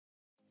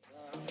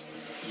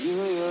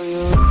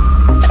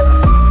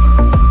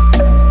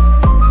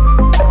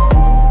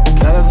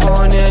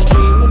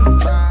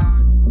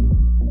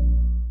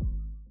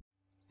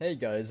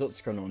guys,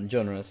 what's going on?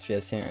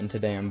 JordanRSPS here, and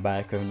today I'm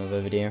back with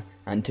another video.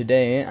 And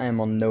today I am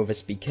on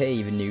Novus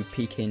PK, the new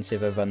PK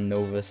server that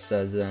Novus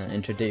has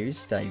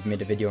introduced. I've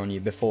made a video on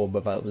you before,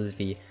 but that was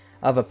the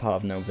other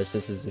part of Novus.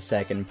 This is the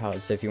second part,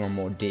 so if you want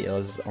more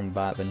details on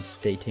that, then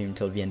stay tuned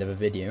till the end of the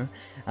video.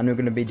 And we're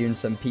going to be doing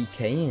some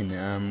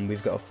PKing.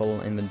 We've got a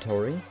full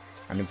inventory,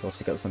 and we've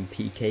also got some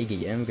PK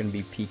gear. We're going to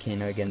be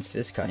PKing against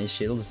this guy,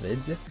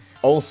 ShieldsVids.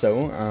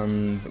 Also,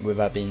 with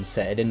that being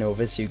said, in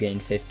Novus you gain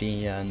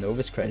 50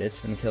 Novus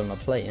credits when killing a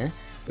player,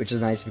 which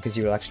is nice because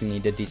you will actually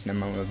need a decent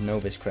amount of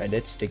Novus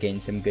credits to gain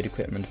some good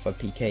equipment for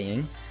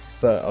PKing.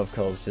 But of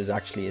course, there's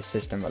actually a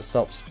system that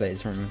stops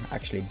players from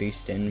actually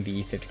boosting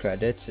the 50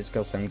 credits. It's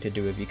got something to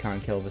do with you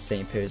can't kill the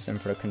same person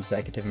for a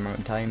consecutive amount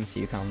of time,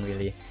 so you can't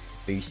really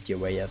boost your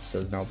way up, so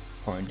there's no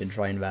point in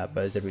trying that.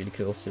 But it's a really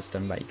cool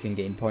system that you can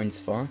gain points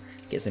for,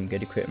 get some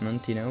good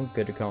equipment, you know,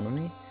 good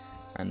economy.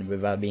 And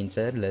with that being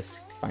said,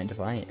 let's find a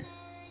fight.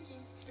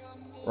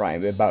 Right,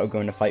 we're about to go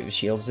in a fight with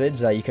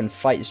ShieldsVids. You can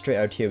fight straight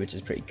out here, which is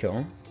pretty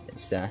cool.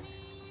 It's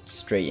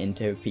straight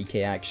into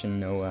PK action,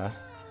 no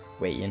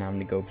waiting,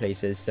 having to go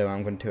places. So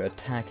I'm going to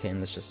attack him.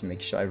 Let's just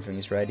make sure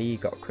everything's ready.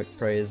 Got quick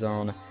prayers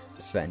on.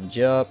 Let's venge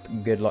up.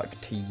 Good luck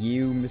to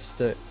you,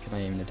 Mr. Can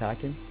I even attack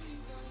him?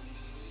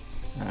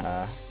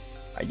 Yeah,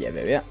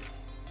 there we are.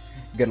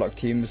 Good luck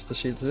to you, Mr.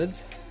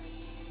 ShieldsVids.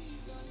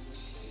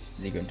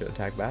 Is he going to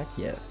attack back?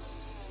 Yes.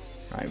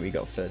 Right, we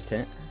got first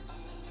hit.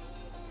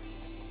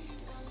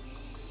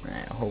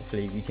 Right,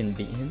 hopefully we can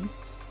beat him.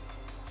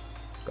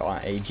 Got our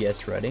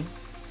AGS ready.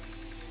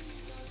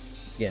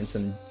 Getting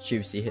some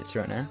juicy hits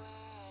right now.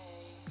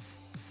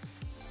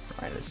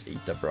 Right, let's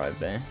eat up right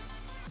there.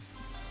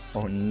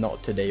 Oh,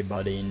 not today,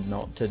 buddy,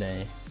 not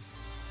today.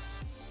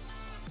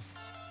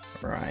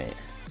 Right.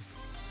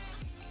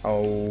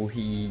 Oh,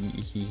 he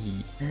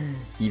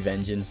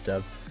vengeanced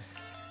up.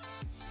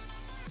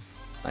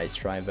 Nice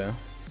try though.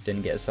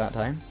 Didn't get us that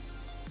time.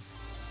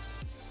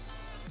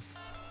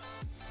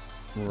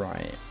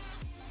 Right.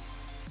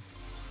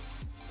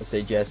 Let's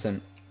AGS him.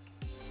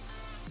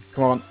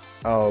 Come on.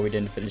 Oh, we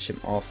didn't finish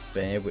him off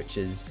there, which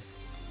is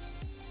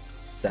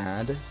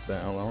sad,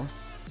 but oh well.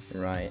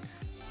 Right.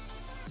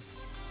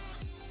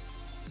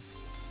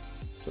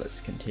 So let's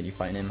continue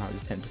fighting him. I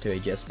was tempted to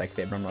AGS back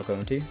there, but I'm not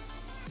going to.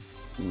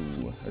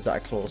 Ooh, was that a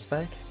claw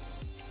spec?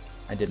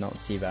 I did not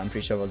see that. I'm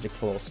pretty sure it was a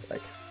claw spec.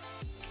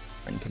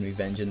 And can we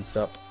vengeance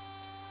up?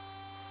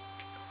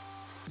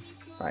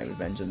 Right, we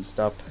vengeance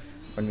up.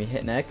 When we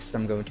hit next,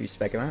 I'm going to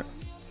spec him out.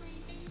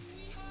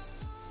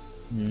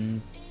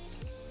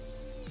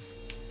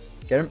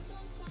 Get him.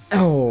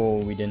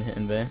 Oh, we didn't hit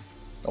him there.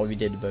 Or we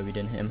did, but we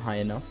didn't hit him high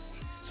enough.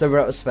 So we're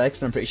out of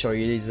specs, and I'm pretty sure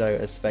these are out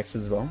of specs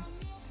as well.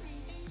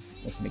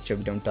 Let's make sure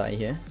we don't die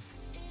here.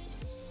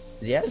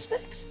 Is he out of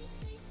specs?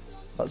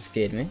 That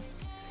scared me.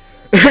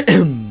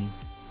 It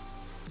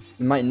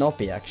might not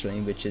be actually,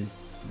 which is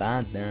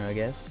bad there, I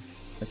guess.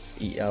 Let's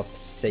eat up,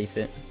 safe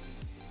it.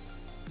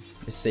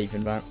 We're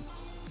saving that.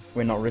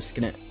 We're not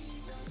risking it.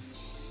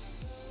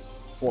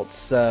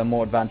 What's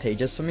more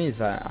advantageous for me is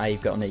that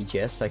I've got an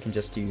AGS. I can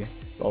just do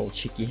little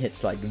cheeky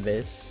hits like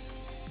this,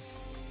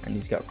 and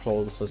he's got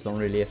claws, so it's not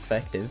really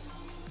effective.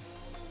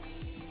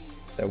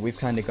 So we've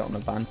kind of got an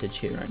advantage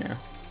here right now.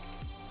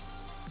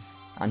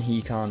 And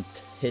he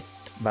can't hit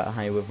that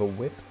high with a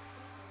whip,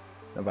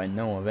 that I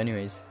know of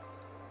anyways.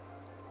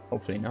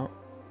 Hopefully not.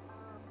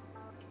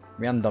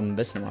 We haven't done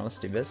this in a while. Let's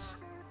do this.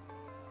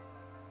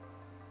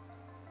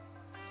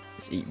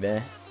 Let's eat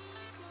there.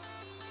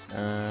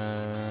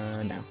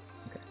 No.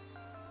 Okay.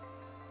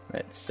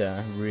 Let's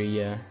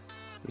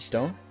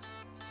restore.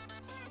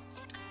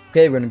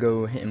 Okay, we're gonna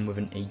go hit him with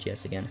an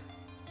AGS again.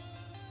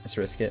 Let's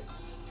risk it.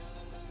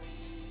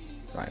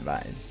 Right,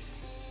 that is.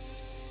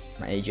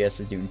 My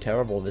AGS is doing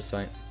terrible this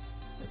fight.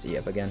 Let's eat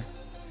up again.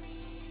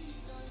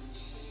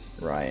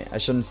 Right, I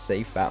shouldn't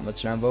save that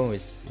much now though.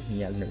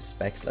 He has no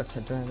specs left.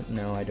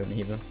 No, I don't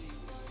either.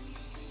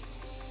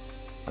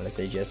 Well, let's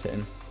AGS hit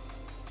him.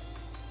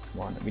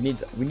 One. We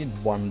need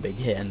one big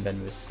hit and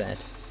then we're set.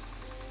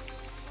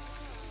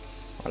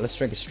 Right, let's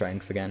drink a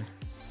strength again.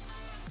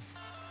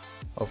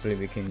 Hopefully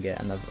we can get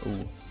another.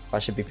 Ooh,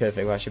 that should be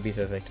perfect. That should be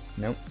perfect.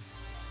 Nope,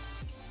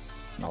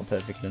 not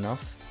perfect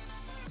enough.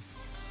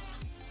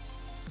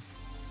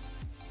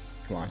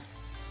 Come on,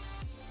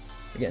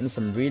 we're getting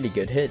some really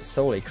good hits.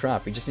 Holy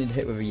crap! We just need to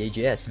hit with the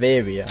AGS.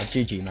 There we are.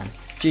 GG, man.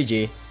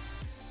 GG.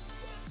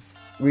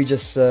 We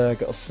just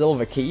got a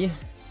silver key.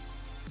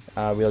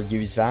 We'll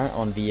use that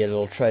on the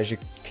little treasure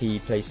key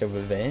place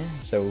over there,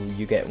 so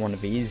you get one of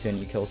these when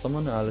you kill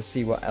someone. Let's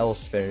see what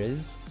else there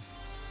is.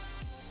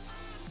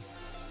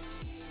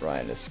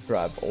 Right, let's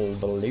grab all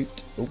the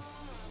loot. Oh,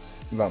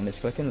 without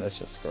misclicking, let's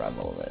just grab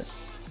all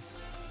this.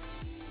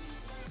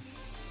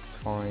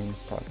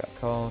 Coins, target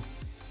car.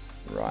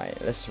 Right,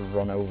 let's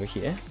run over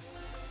here.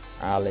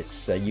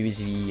 Let's use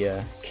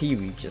the key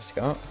we've just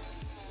got.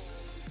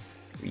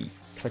 We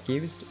click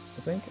used,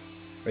 I think.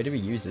 Where did we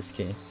use this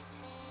key?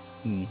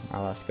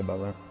 I'll ask about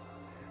that.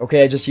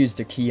 Okay, I just used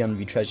the key on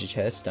the treasure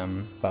chest.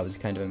 That was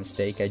kind of a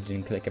mistake. I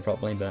didn't click it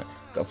properly, but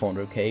got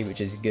 400k,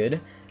 which is good.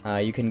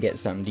 you can get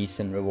some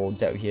decent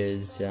rewards out here,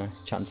 as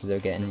chances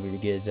of getting really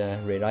good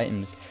raid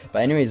items.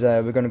 But anyways,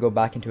 we're going to go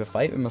back into a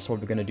fight. We're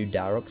going to do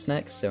Darox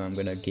next, so I'm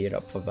going to gear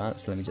up for that,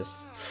 so let me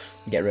just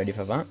get ready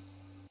for that.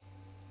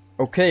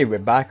 Okay, we're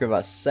back with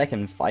our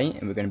second fight,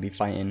 and we're going to be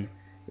fighting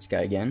this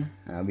guy again.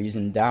 We're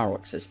using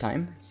Darox this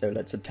time, so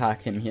let's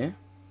attack him here.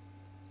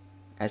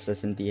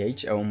 SS and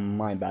DH, oh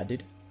my bad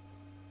dude.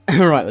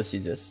 Right, let's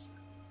use this.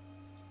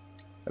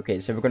 Okay,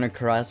 so we're going to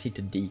karate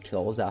to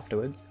D-claws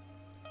afterwards.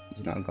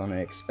 He's not gonna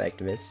expect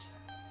this.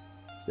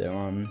 So,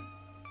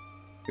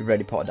 we've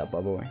already potted up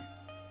our boy.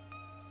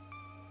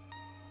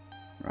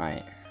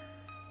 Right.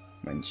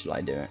 When shall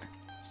I do it?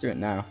 Let's do it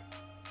now.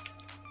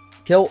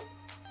 Kill!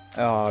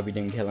 Oh, we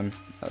didn't kill him.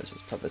 Oh, let's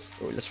just put this.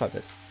 Oh, let's try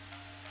this.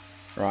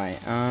 Right,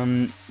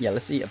 yeah,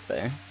 let's eat up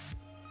there.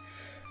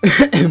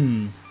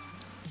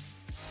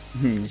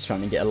 He's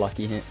trying to get a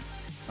lucky hit.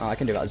 Oh, I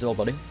can do that as well,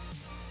 buddy.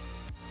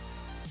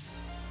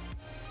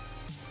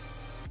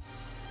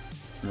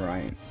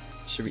 Right.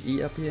 Should we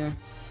eat up here?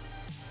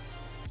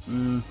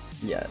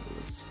 Yeah,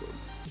 let's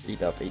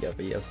eat up.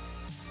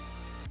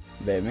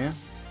 There we are.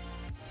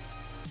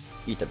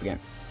 Eat up again.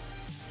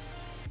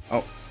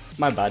 Oh,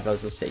 my bad, that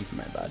was a save,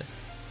 my bad.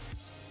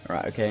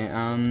 Alright, okay,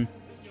 I'm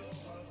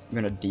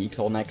gonna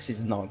declaw next,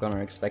 he's not gonna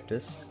expect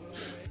this.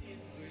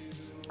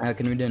 How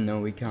can we do it?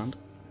 No, we can't.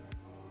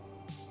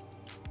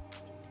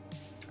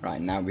 Right,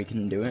 now we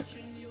can do it.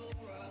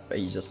 But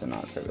he's just an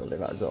art, so we'll do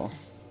that as well.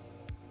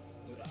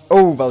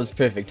 Oh, that was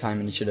perfect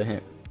timing, he should have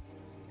hit.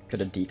 Could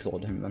have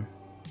declawed him then.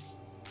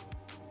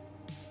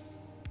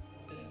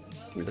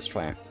 We'll just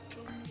try it.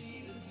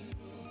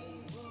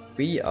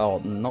 We are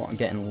not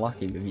getting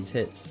lucky with these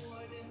hits.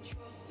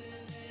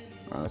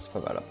 Right, let's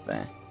put that up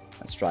there.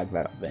 Let's drag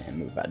that up there and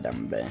move that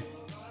down there.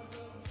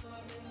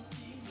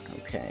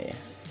 Okay.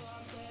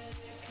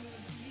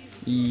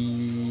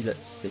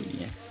 Let's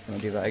see. Can I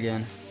do that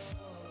again?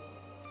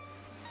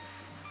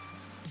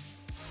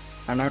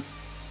 I don't know.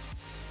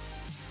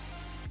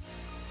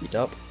 Eat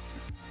up.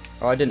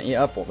 Oh, I didn't eat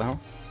up, what the hell?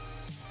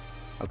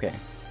 Okay.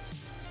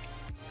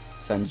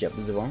 Send up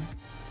as well.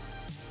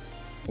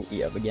 We'll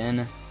eat up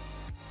again.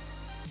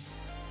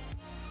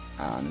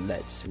 And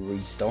let's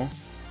restore.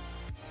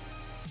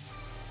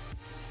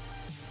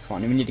 Come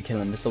on, we need to kill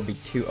him. This will be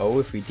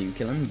 2-0 if we do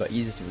kill him, but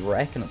he's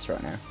wrecking us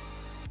right now.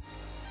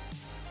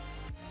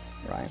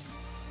 Right.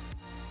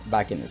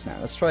 Back in this now.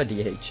 Let's try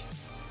DH.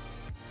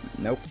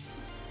 Nope.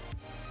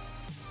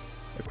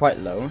 We're quite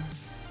low.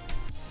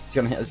 He's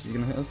gonna hit us, he's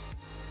gonna hit us.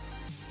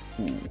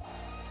 Ooh.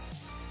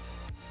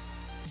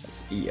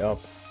 Let's eat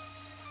up.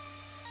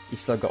 He's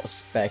still got a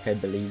spec, I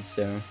believe,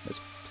 so let's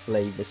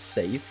play this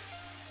safe.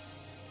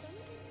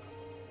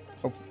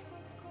 Oh.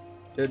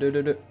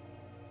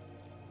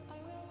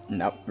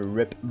 Nope,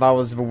 rip. That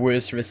was the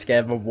worst risk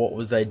ever. What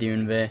was I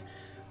doing there?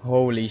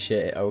 Holy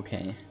shit,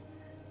 okay.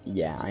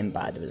 Yeah, I'm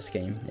bad at this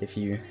game, if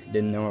you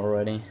didn't know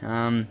already.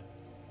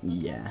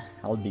 Yeah,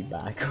 I'll be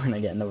back when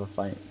I get another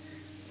fight.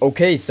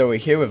 Okay, so we're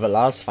here with the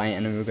last fight,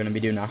 and we're going to be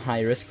doing a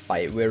high-risk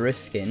fight. We're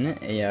risking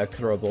a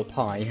colorable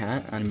pie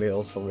hat, and we're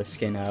also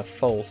risking a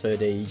full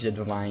 3rd age, a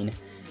divine,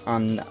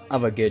 and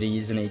other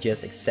goodies and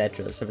AGS,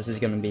 etc. So this is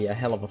going to be a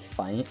hell of a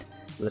fight.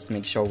 So let's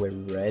make sure we're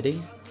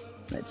ready.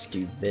 Let's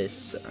do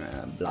this,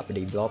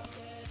 blappity blop.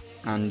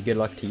 And good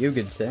luck to you,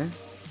 good sir.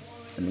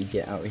 Let me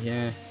get out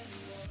here.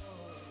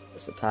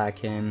 Let's attack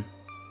him.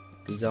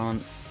 He's on.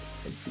 Let's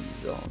put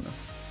these on.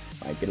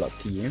 Alright, good luck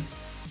to you.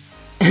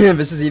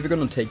 This is either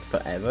going to take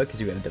forever because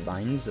you have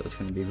divines, or it's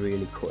going to be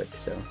really quick,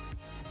 so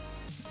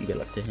good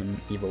luck to him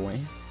either way.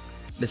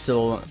 This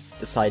will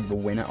decide the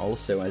winner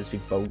also, as we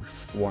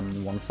both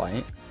won one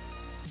fight.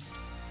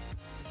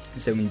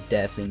 So we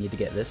definitely need to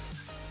get this.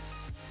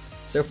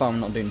 So far I'm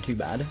not doing too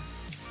bad.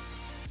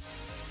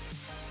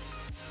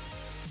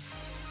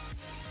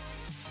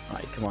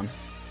 Alright, come on.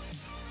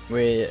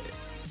 We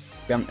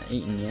haven't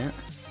eaten yet.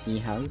 He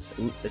has.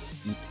 Ooh, let's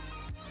eat.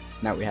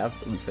 Now we have.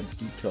 Ooh, he's got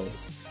deep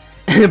claws.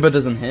 But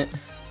doesn't hit,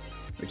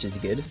 which is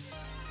good.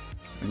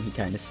 And he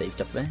kind of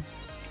saved up there.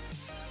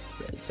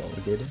 Yeah, it's all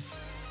good.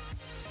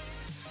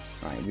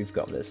 Alright, we've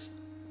got this.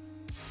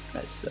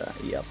 Let's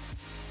eat up.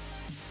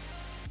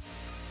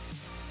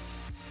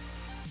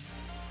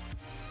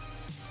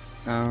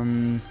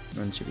 When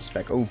should we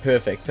spec? Oh,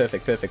 perfect.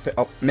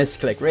 Oh,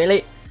 misclick,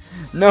 really?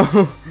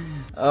 No!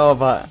 Oh,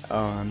 but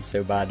I'm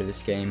so bad at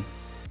this game.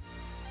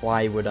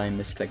 Why would I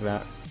misclick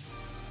that?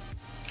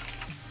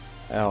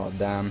 Oh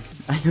damn,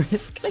 I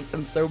misclicked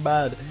them so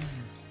bad.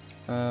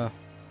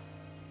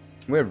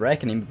 We're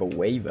reckoning with a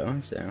wave though,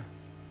 so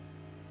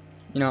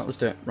you know what, let's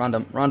do it.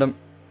 Random. Oh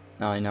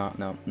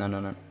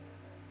no.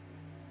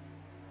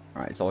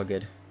 Alright, it's all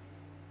good.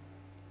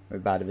 We're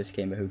bad at this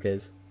game, but who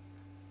cares?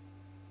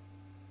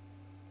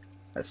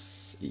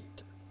 Let's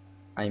eat.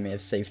 I may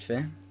have saved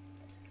there.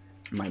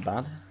 My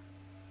bad.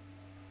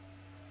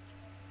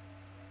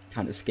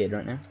 Kinda scared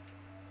right now.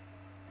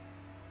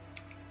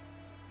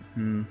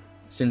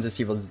 As soon as I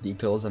see those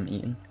decals, I'm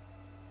eating.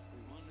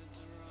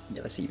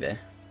 Yeah, let's eat there.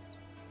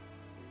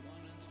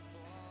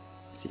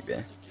 Let's eat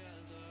there.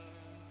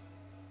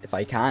 if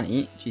I can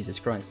eat.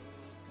 Jesus Christ.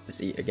 Let's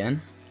eat again.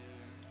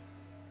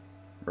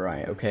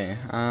 Right, okay.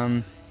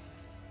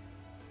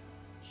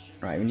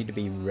 Right, we need to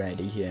be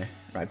ready here.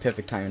 Right,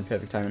 perfect timing,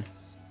 perfect timing.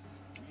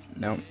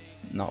 No,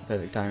 not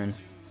perfect timing.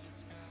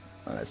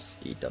 Well, let's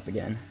eat up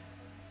again.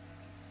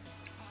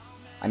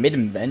 I made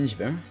him venge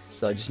though,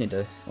 so I just need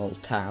to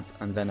alt tap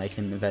and then I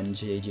can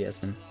avenge AGS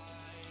him.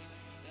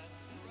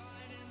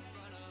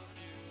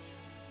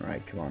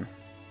 Right, come on.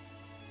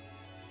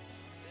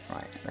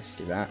 Right, let's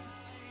do that.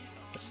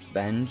 Let's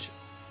venge.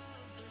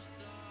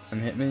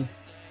 Hit me.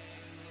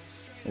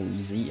 Oh,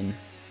 he's eating.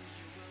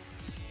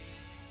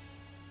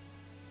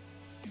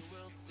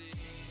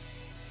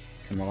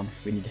 Come on,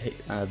 we need to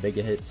hit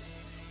bigger hits.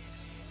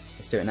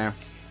 Let's do it now.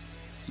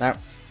 Now,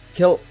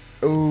 kill!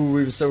 Oh,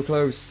 we were so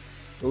close.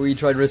 Oh, he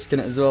tried risking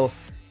it as well.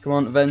 Come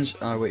on, avenge.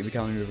 Oh wait, we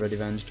can't, we've already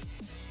avenged.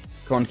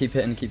 Come on, keep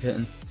hitting, keep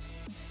hitting.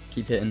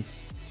 Keep hitting.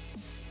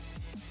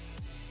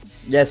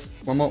 Yes,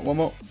 one more, one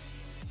more.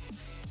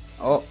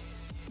 Oh.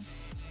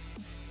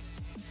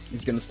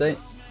 He's gonna stay.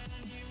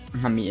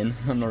 I'm eating,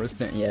 I'm not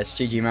risking it. Yes,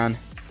 GG man.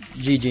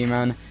 GG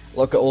man.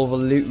 Look at all the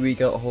loot we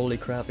got, holy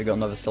crap. We got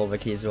another silver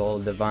key as well,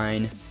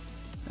 divine.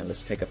 Now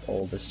let's pick up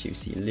all this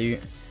juicy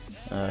loot.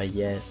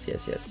 Yes,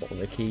 yes, yes,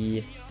 silver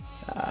key.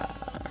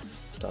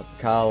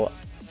 Topical.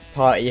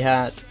 Party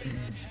hat.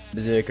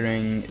 Berserker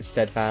ring,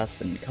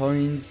 steadfast, and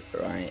coins.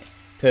 Right,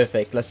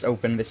 perfect. Let's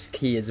open this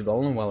key as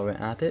well while we're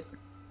at it.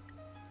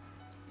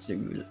 So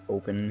we'll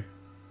open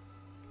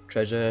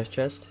treasure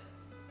chest.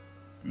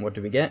 What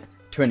do we get?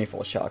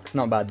 24 sharks,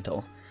 not bad at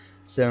all.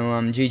 So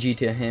GG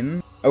to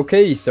him.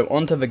 Okay, so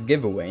onto the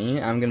giveaway.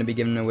 I'm going to be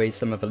giving away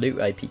some of the loot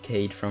I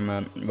PK'd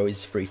from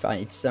those 3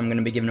 fights. I'm going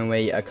to be giving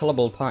away a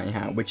colorable party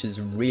hat, which is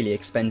really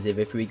expensive.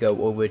 If we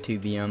go over to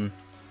the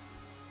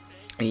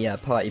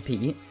party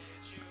P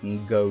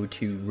and go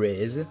to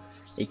Riz,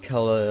 a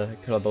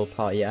colorable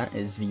party hat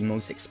is the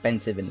most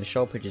expensive in the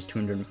shop, which is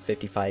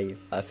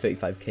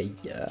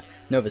 35k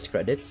Novus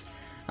credits.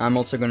 I'm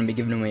also going to be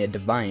giving away a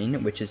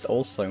divine, which is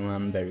also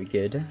very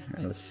good.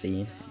 Let's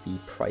see the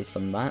price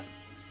on that.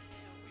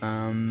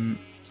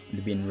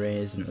 It'll be in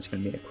rares, and it's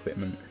going to be in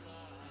equipment.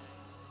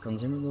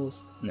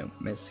 Consumables? No,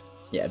 MISC.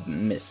 Yeah,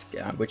 MISC,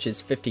 which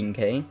is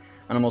 15k. And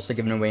I'm also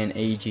giving away an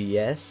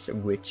AGS,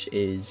 which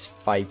is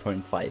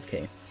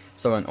 5.5k.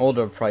 So in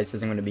order of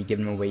prices, I'm going to be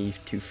giving away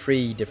to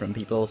 3 different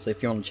people. So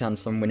if you want a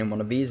chance on winning one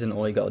of these, and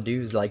all you got to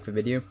do is like the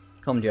video,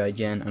 comment your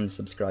IGN, and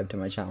subscribe to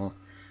my channel.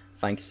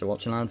 Thanks for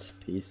watching, lads.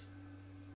 Peace.